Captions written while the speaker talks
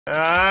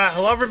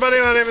Hello everybody,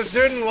 my name is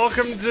Doodrun,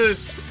 welcome to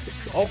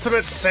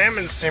Ultimate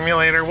Salmon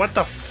Simulator. What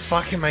the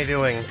fuck am I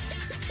doing?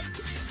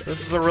 This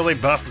is a really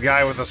buff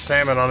guy with a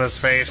salmon on his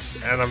face,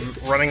 and I'm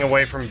running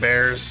away from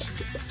bears,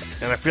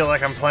 and I feel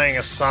like I'm playing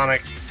a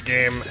Sonic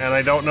game, and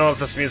I don't know if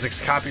this music's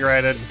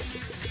copyrighted.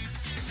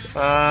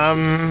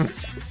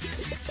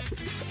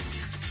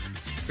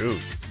 Ooh.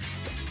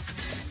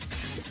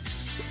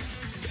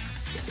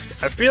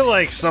 I feel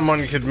like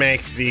someone could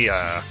make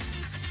the,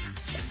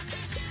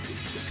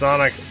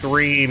 Sonic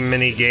 3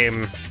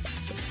 minigame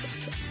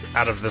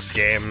out of this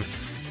game,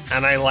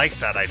 and I like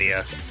that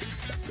idea.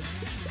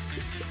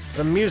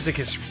 The music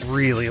is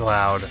really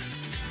loud.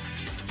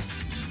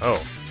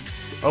 Oh.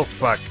 Oh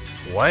fuck.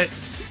 What?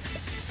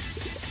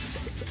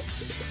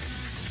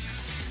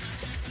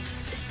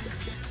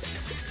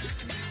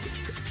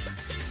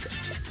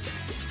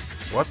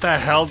 What the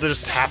hell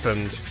just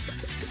happened?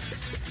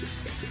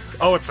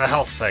 Oh, it's a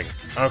health thing.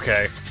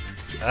 Okay.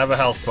 I have a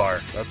health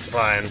bar. That's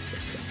fine.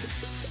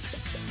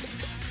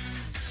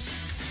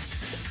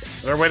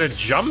 Is there a way to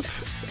jump?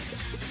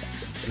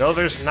 No,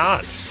 there's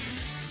not. So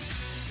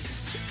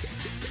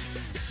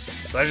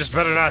I just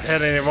better not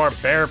hit any more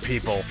bear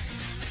people.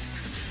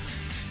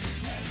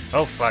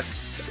 Oh, fuck.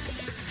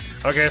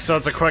 Okay, so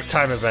it's a quick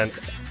time event.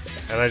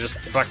 And I just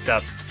fucked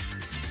up.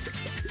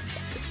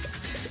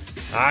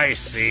 I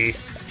see.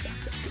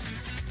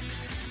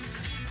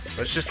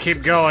 Let's just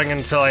keep going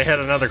until I hit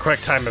another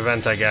quick time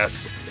event, I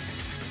guess.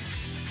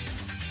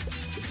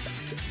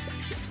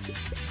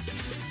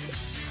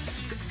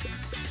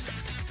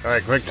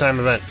 Alright, quick time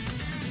event.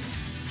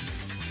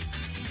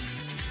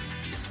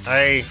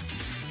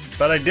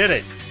 But I did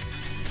it.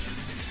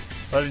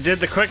 But I did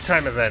the quick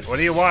time event. What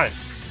do you want?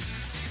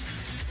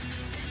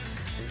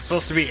 Is it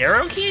supposed to be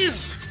arrow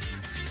keys?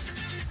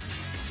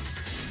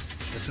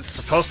 Is it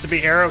supposed to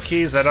be arrow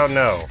keys? I don't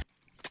know.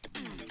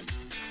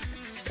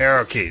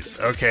 Arrow keys.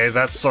 Okay,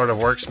 that sort of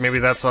works. Maybe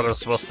that's what I was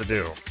supposed to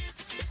do.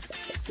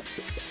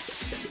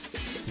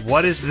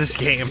 What is this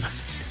game?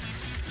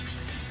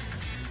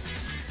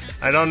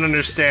 I don't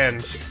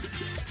understand.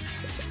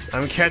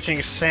 I'm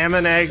catching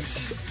salmon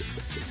eggs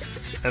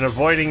and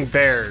avoiding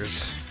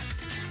bears.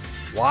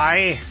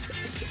 Why?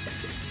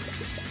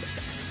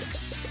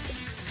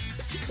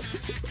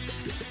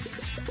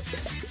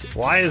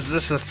 Why is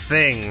this a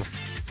thing?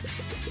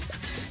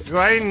 Do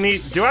I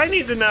need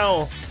to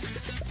know?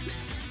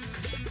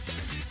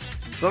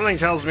 Something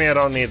tells me I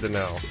don't need to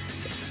know.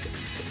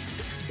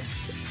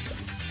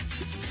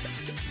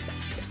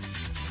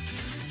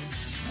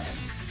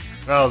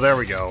 Oh, there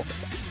we go.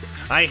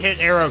 I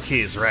hit arrow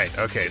keys, right.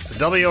 Okay, so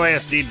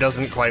WASD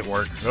doesn't quite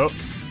work. Oh.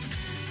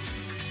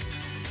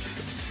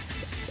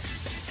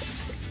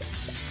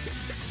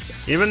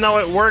 Even though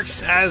it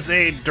works as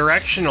a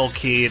directional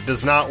key, it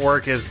does not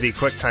work as the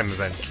QuickTime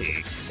event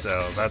key.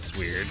 So, that's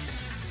weird.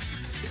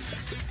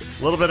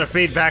 A little bit of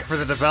feedback for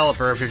the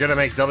developer. If you're gonna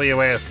make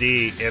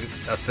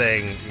WASD a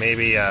thing,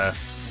 maybe,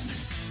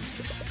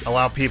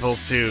 allow people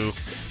to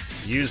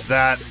use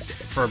that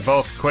for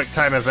both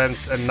QuickTime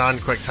events and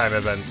non-QuickTime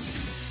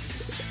events.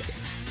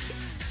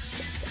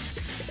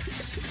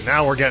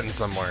 Now we're getting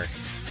somewhere.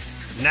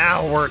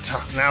 Now we're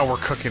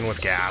cooking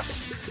with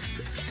gas.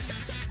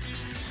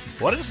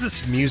 What is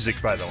this music,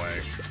 by the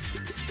way?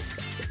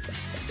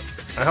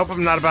 I hope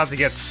I'm not about to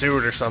get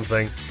sued or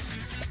something.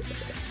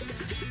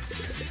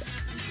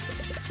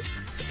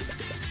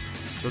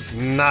 That's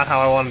not how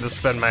I wanted to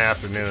spend my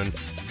afternoon.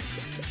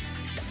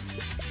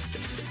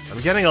 I'm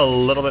getting a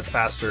little bit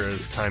faster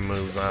as time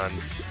moves on.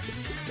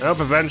 I hope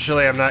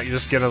eventually I'm not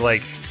just gonna,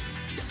 like,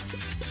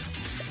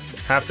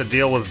 have to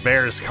deal with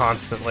bears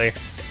constantly.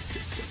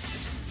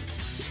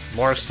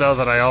 More so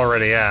than I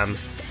already am.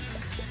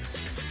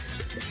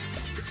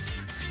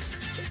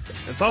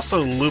 It's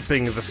also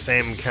looping the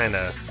same kind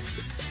of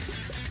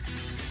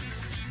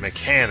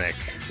mechanic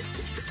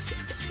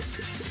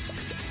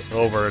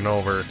over and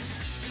over.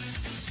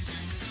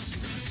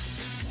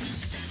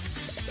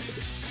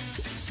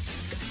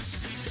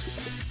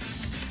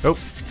 Oh,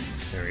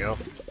 there we go.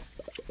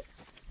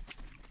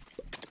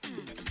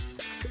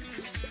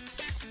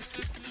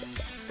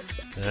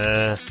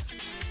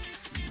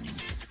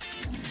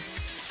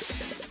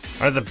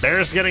 Are the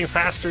bears getting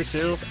faster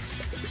too?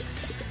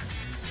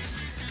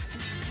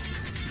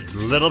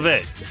 Little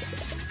bit.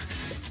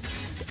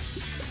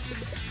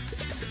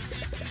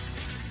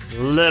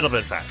 Little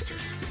bit faster.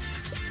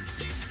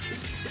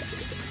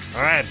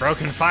 Alright,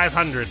 broken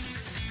 500.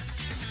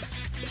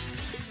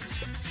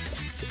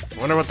 I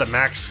wonder what the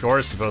max score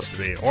is supposed to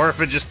be. Or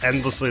if it just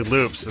endlessly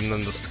loops and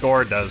then the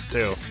score does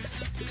too.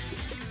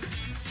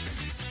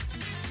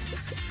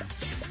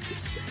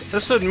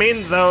 This would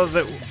mean, though,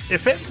 that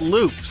if it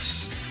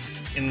loops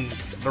in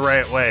the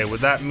right way,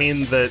 would that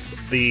mean that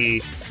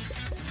the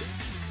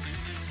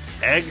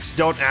eggs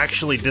don't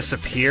actually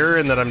disappear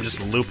and that I'm just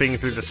looping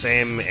through the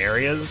same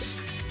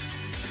areas?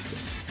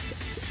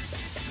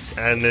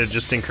 And it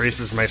just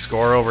increases my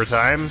score over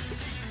time?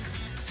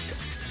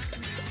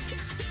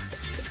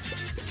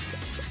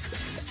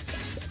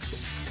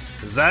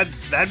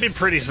 That'd be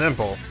pretty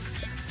simple.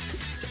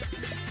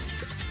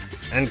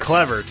 And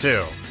clever,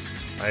 too.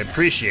 I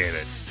appreciate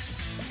it.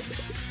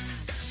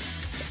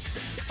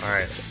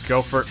 Alright, let's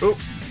go for... Ooh!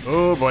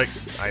 Oh, boy.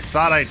 I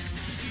thought I...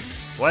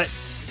 What?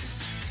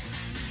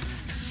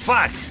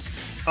 Fuck!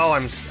 Oh,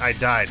 I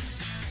died.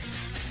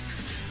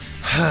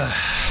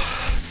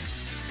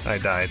 I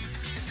died.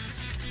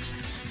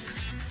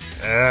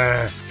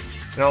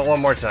 No, one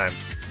more time.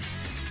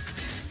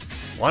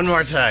 One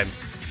more time.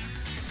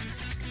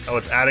 Oh,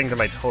 it's adding to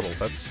my total.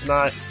 That's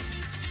not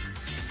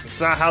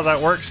how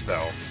that works,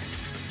 though.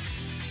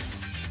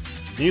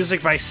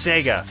 Music by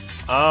Sega.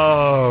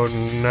 Oh,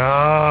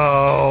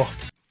 no.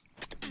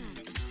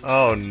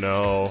 Oh,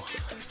 no.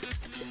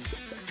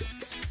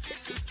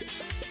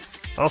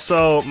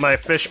 Also, my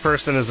fish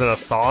person is in a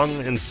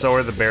thong, and so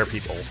are the bear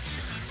people.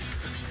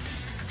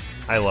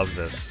 I love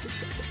this.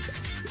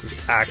 This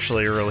is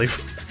actually really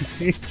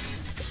funny.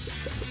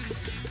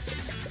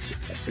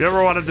 You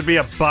ever wanted to be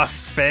a buff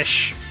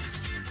fish?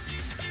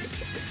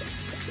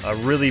 A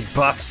really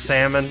buff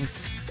salmon?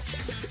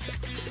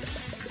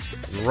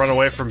 And run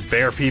away from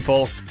bear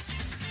people?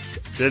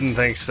 Didn't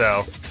think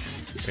so.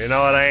 You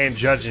know what? I ain't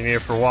judging you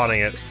for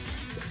wanting it.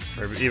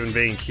 Or even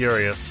being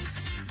curious.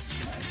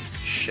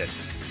 Shit.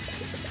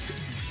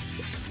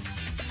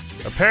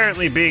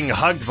 Apparently being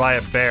hugged by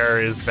a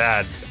bear is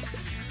bad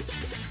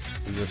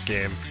in this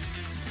game.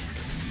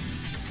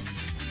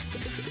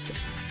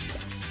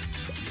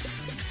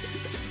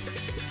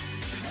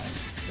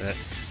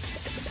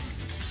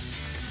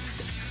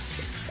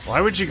 Why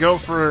would you go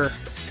for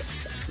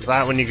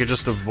that when you could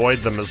just avoid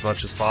them as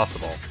much as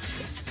possible?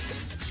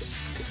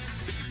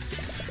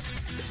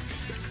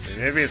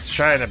 Maybe it's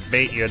trying to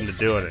bait you into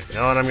doing it. You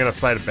know what? I'm gonna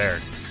fight a bear.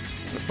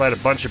 I'm gonna fight a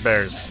bunch of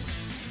bears.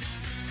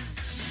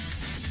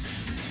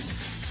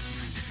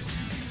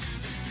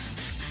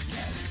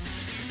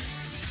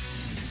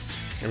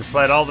 I'm gonna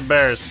fight all the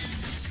bears.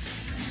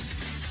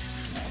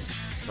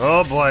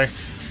 Oh boy.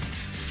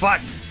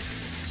 Fuck!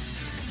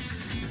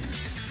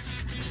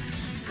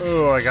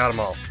 Oh, I got them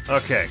all.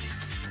 Okay.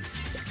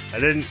 I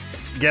didn't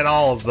get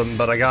all of them,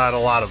 but I got a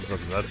lot of them.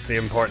 That's the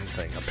important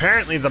thing.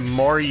 Apparently, the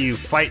more you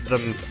fight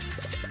them,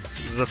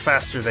 the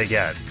faster they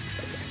get.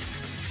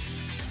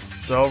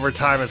 So over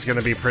time, it's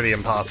gonna be pretty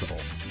impossible.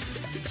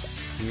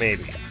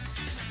 Maybe.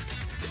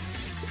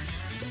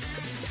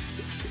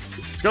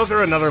 Let's go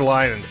through another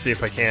line and see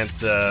if I can't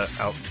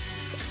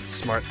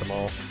outsmart them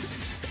all.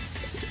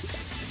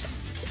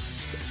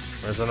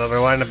 There's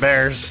another line of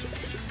bears.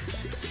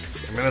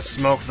 I'm gonna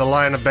smoke the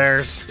line of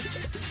bears.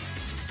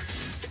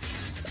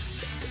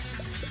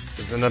 This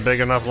isn't a big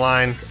enough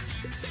line.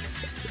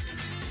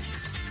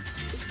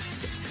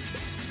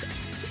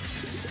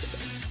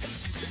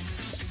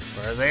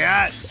 Where are they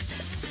at?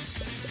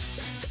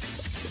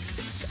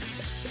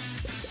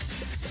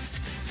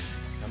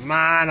 Come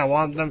on, I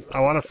want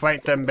to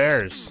fight them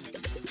bears.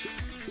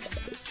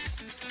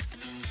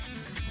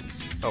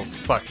 Oh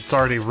fuck, it's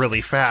already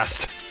really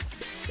fast.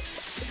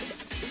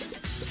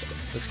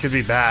 This could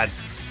be bad.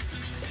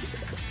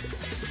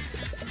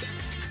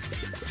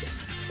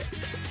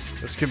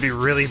 This could be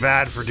really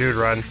bad for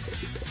Doodrun.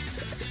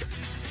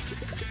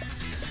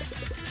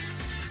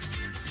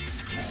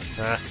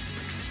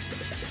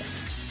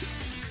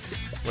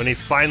 When he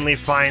finally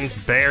finds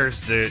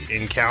bears to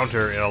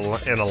encounter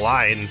in a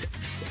line,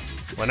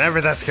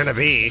 whenever that's gonna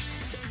be.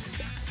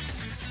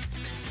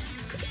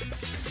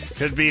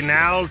 Could be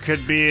now,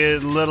 could be a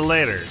little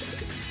later.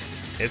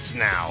 It's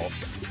now.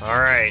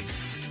 Alright.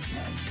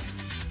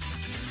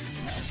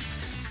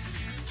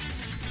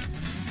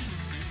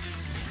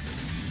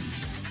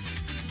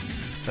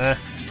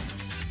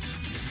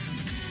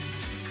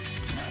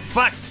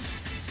 Fuck!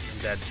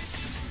 I'm dead.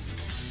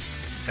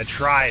 I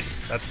tried.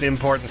 That's the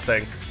important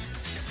thing.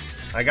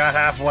 I got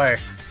halfway.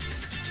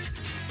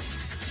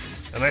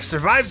 And I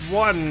survived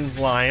one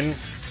line.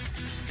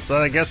 So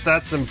I guess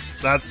that's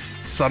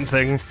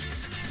something.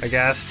 I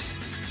guess.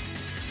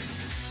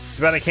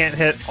 Too bad I can't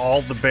hit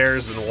all the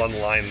bears in one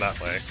line that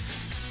way.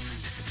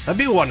 That'd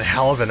be one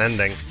hell of an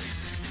ending.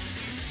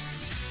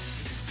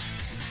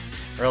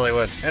 Really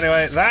would.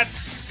 Anyway,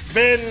 that's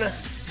been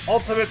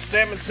Ultimate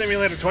Salmon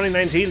Simulator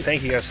 2019.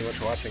 Thank you guys so much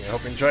for watching. I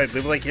hope you enjoyed.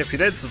 Leave a like if you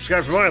did.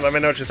 Subscribe for more. Let me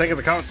know what you think in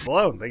the comments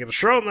below. Thank you to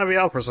Shroud and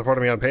Leviel for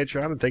supporting me on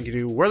Patreon. And thank you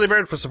to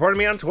Whirlybird for supporting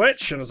me on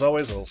Twitch. And as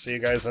always, we'll see you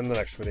guys in the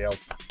next video.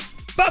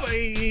 Bye-bye!